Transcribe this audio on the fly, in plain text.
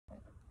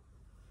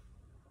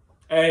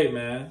Hey,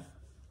 man.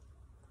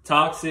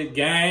 Toxic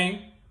gang,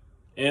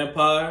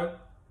 empire,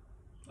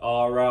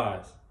 all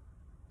rise.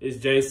 It's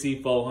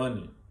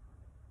JC400,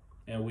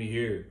 and we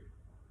here.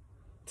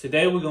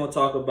 Today we're going to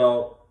talk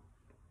about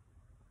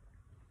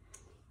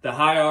the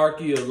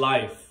hierarchy of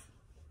life.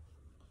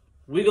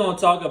 We're going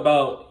to talk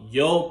about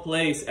your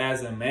place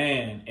as a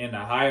man in the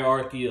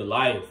hierarchy of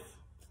life.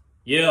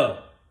 Yeah.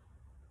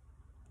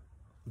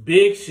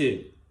 Big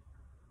shit.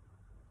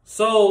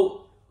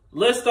 So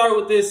let's start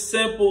with this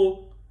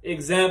simple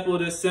example,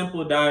 this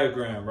simple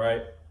diagram,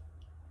 right?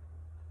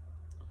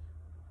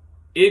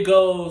 It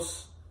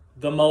goes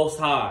the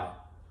Most High,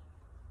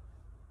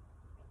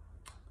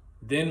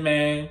 then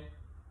man,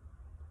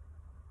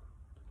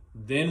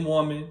 then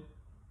woman,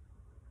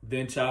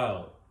 then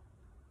child.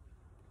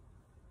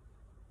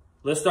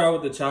 Let's start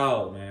with the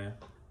child, man.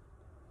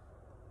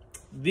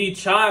 The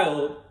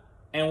child,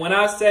 and when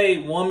I say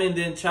woman,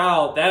 then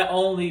child, that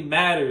only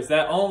matters,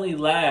 that only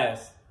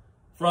lasts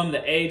from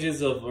the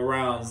ages of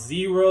around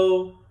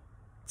 0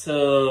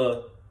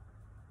 to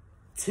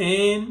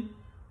 10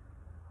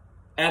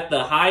 at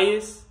the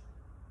highest.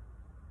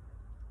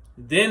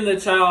 Then the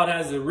child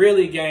has to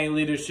really gain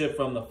leadership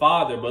from the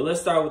father. But let's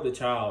start with the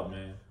child,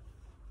 man.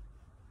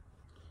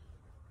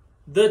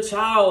 The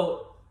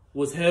child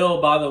was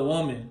held by the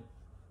woman,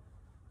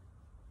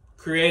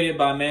 created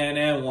by man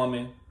and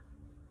woman.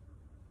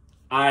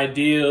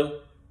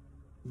 Idea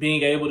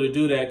being able to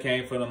do that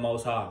came from the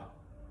Most High.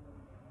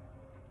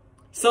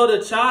 So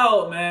the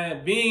child,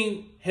 man,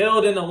 being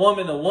held in the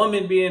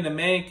woman being the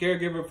main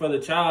caregiver for the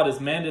child is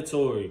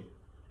mandatory,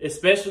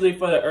 especially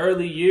for the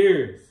early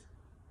years.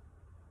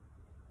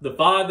 The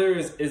father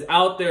is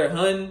out there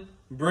hunting,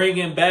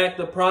 bringing back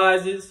the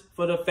prizes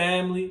for the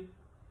family,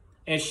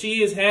 and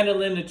she is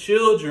handling the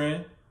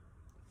children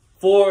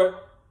for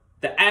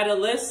the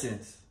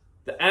adolescent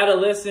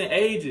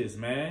ages,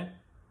 man.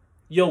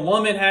 Your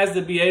woman has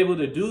to be able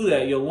to do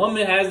that. Your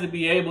woman has to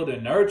be able to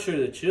nurture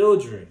the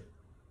children.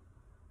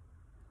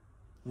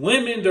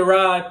 Women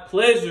derive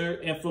pleasure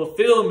and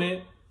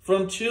fulfillment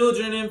from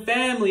children and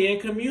family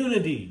and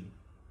community.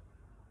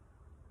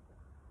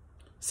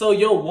 So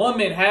your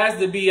woman has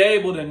to be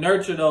able to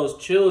nurture those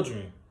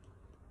children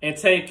and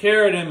take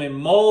care of them and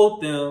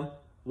mold them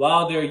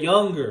while they're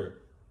younger.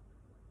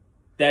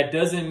 That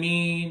doesn't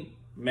mean,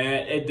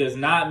 man, it does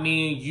not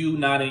mean you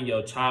not in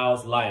your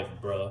child's life,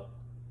 bruh.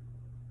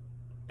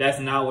 That's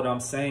not what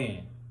I'm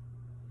saying.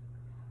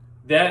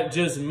 That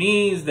just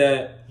means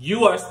that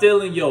you are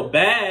still in your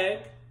bag.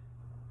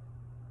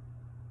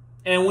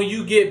 And when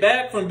you get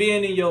back from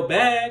being in your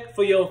bag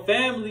for your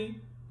family,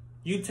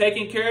 you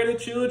taking care of the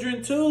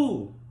children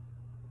too.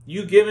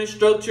 You giving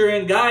structure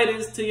and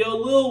guidance to your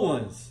little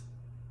ones.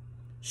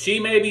 She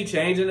may be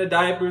changing the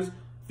diapers,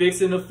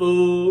 fixing the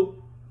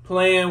food,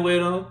 playing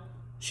with them.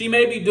 She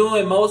may be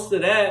doing most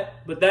of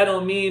that, but that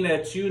don't mean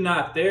that you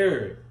not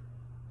there.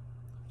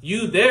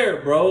 You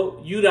there,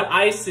 bro. You the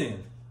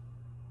icing.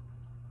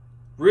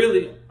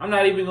 Really, I'm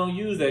not even going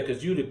to use that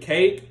because you the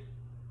cake.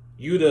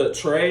 You the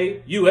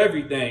tray, you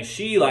everything.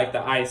 She like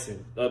the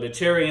icing, the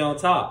cherry on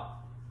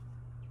top.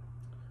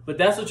 But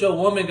that's what your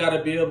woman got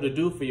to be able to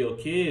do for your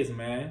kids,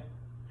 man.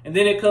 And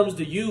then it comes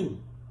to you.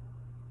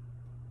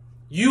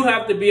 You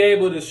have to be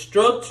able to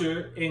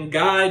structure and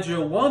guide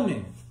your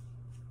woman.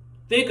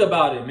 Think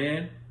about it,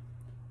 man.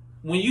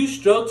 When you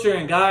structure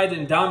and guide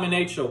and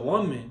dominate your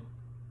woman,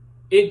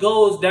 it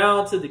goes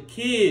down to the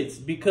kids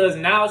because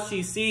now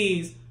she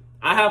sees,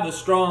 I have a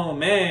strong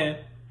man.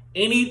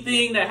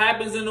 Anything that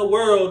happens in the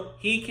world,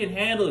 he can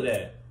handle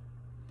that.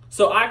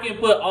 So I can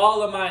put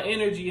all of my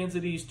energy into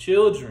these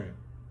children.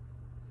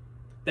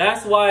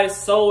 That's why it's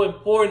so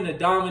important to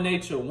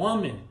dominate your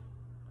woman.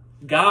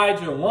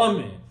 Guide your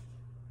woman.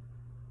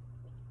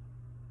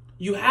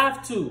 You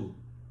have to.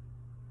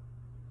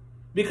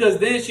 Because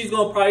then she's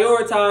going to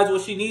prioritize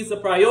what she needs to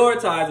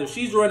prioritize. If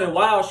she's running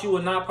wild, she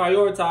will not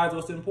prioritize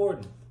what's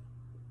important.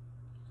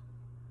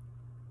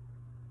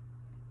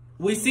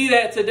 We see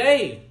that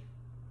today.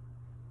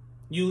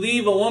 You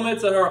leave a woman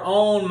to her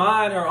own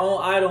mind, her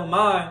own idle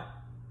mind,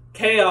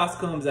 chaos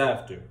comes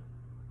after.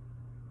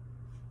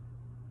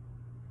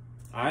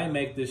 I ain't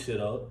make this shit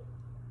up.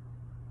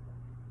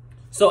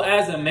 So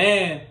as a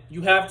man,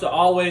 you have to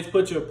always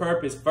put your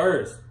purpose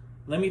first.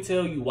 Let me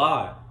tell you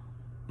why.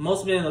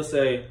 Most men will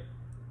say,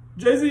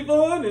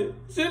 JC400,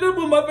 shouldn't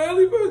put my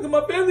family first, and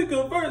my family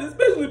come first,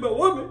 especially my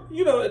woman.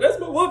 You know, that's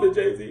my woman,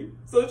 JC.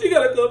 So she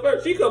gotta come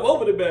first. She come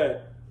over the bag.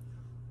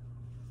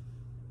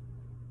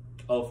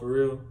 Oh, for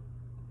real?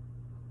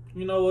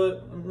 You know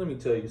what? Let me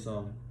tell you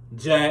something.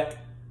 Jack,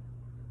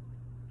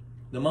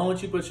 the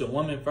moment you put your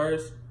woman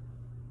first,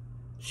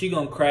 she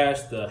gonna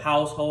crash the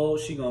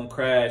household. She gonna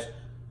crash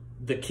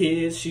the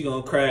kids. She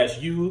gonna crash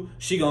you.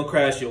 She gonna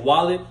crash your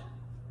wallet.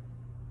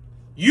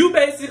 You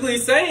basically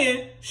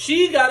saying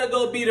she gotta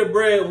go be the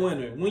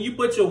breadwinner. When you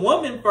put your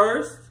woman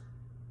first,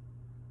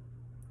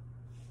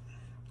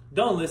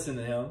 don't listen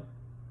to him.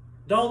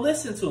 Don't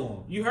listen to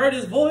him. You heard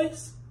his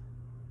voice?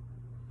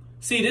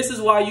 See, this is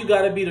why you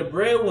gotta be the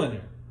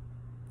breadwinner.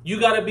 You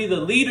got to be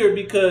the leader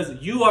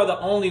because you are the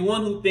only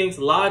one who thinks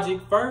logic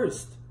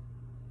first.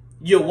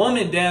 Your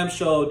woman damn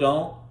sure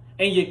don't.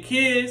 And your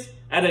kids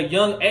at a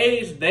young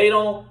age,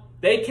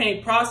 they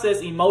can't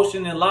process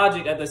emotion and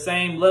logic at the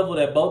same level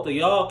that both of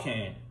y'all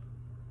can.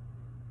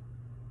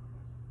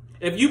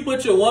 If you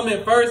put your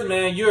woman first,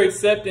 man, you're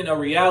accepting a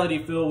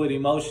reality filled with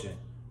emotion.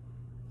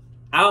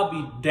 I'll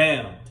be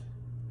damned.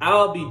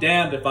 I'll be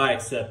damned if I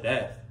accept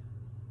that.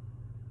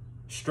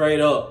 Straight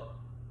up.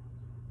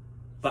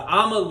 But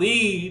I'ma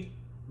lead,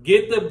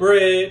 get the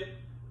bread,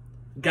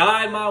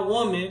 guide my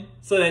woman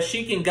so that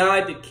she can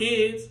guide the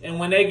kids. And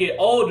when they get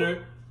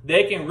older,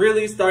 they can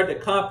really start to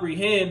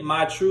comprehend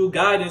my true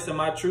guidance and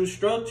my true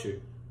structure.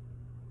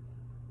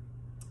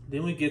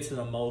 Then we get to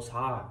the Most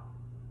High.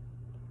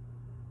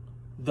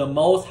 The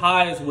Most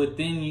High is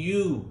within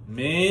you,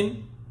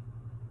 men.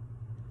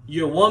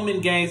 Your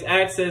woman gains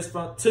access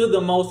to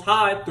the Most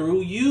High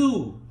through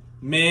you,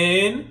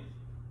 men.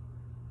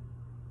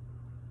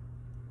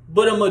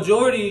 But a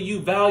majority of you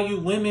value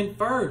women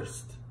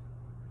first.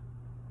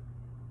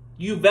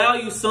 You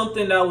value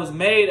something that was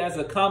made as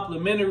a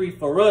complimentary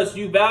for us.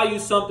 You value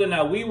something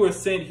that we were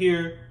sent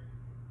here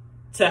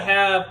to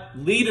have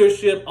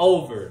leadership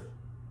over,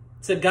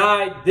 to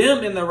guide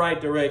them in the right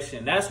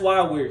direction. That's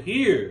why we're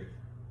here.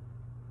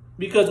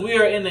 Because we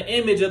are in the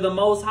image of the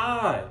Most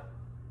High.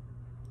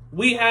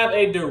 We have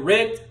a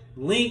direct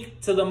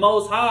link to the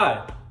Most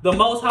High. The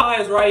Most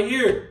High is right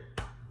here.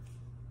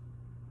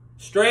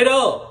 Straight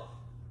up.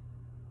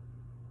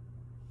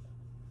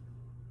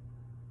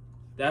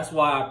 That's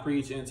why I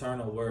preach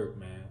internal work,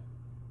 man.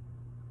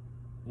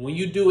 When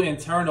you do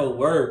internal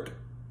work,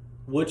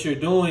 what you're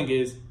doing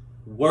is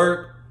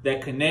work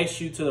that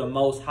connects you to the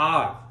Most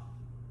High.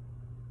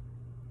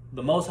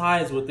 The Most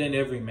High is within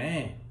every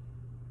man.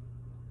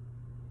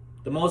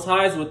 The Most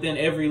High is within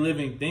every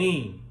living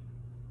thing.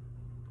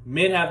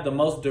 Men have the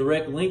most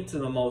direct link to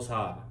the Most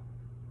High.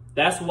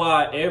 That's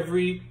why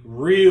every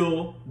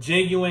real,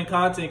 genuine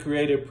content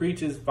creator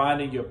preaches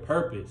finding your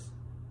purpose.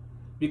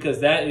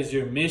 Because that is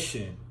your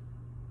mission.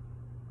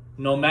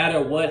 No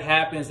matter what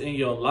happens in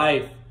your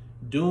life,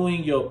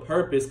 doing your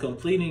purpose,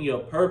 completing your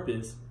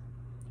purpose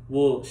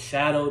will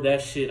shadow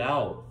that shit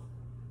out.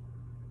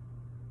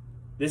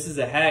 This is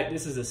a hack.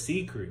 This is a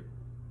secret.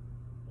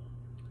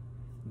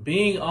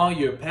 Being on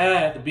your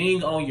path,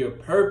 being on your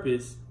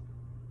purpose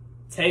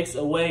takes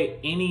away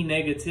any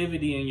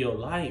negativity in your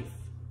life.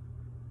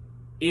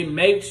 It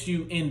makes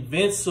you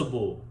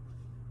invincible.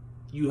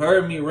 You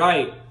heard me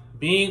right.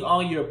 Being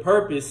on your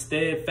purpose,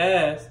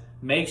 steadfast,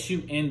 makes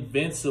you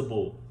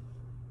invincible.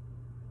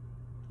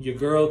 Your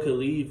girl could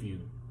leave you.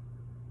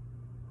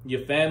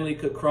 Your family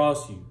could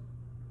cross you.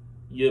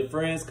 Your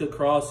friends could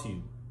cross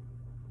you.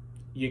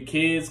 Your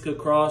kids could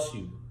cross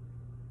you.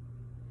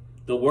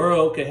 The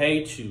world could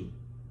hate you.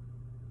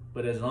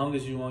 But as long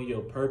as you're on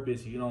your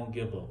purpose, you don't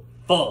give a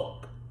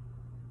fuck.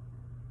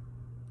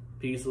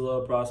 Peace,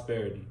 love,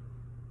 prosperity.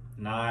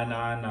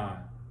 999.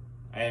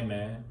 Hey,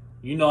 man.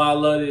 You know I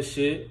love this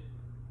shit.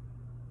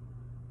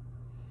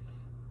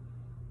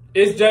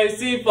 It's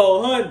JC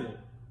 400.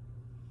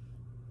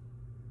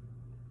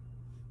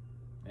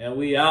 And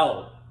we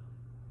out.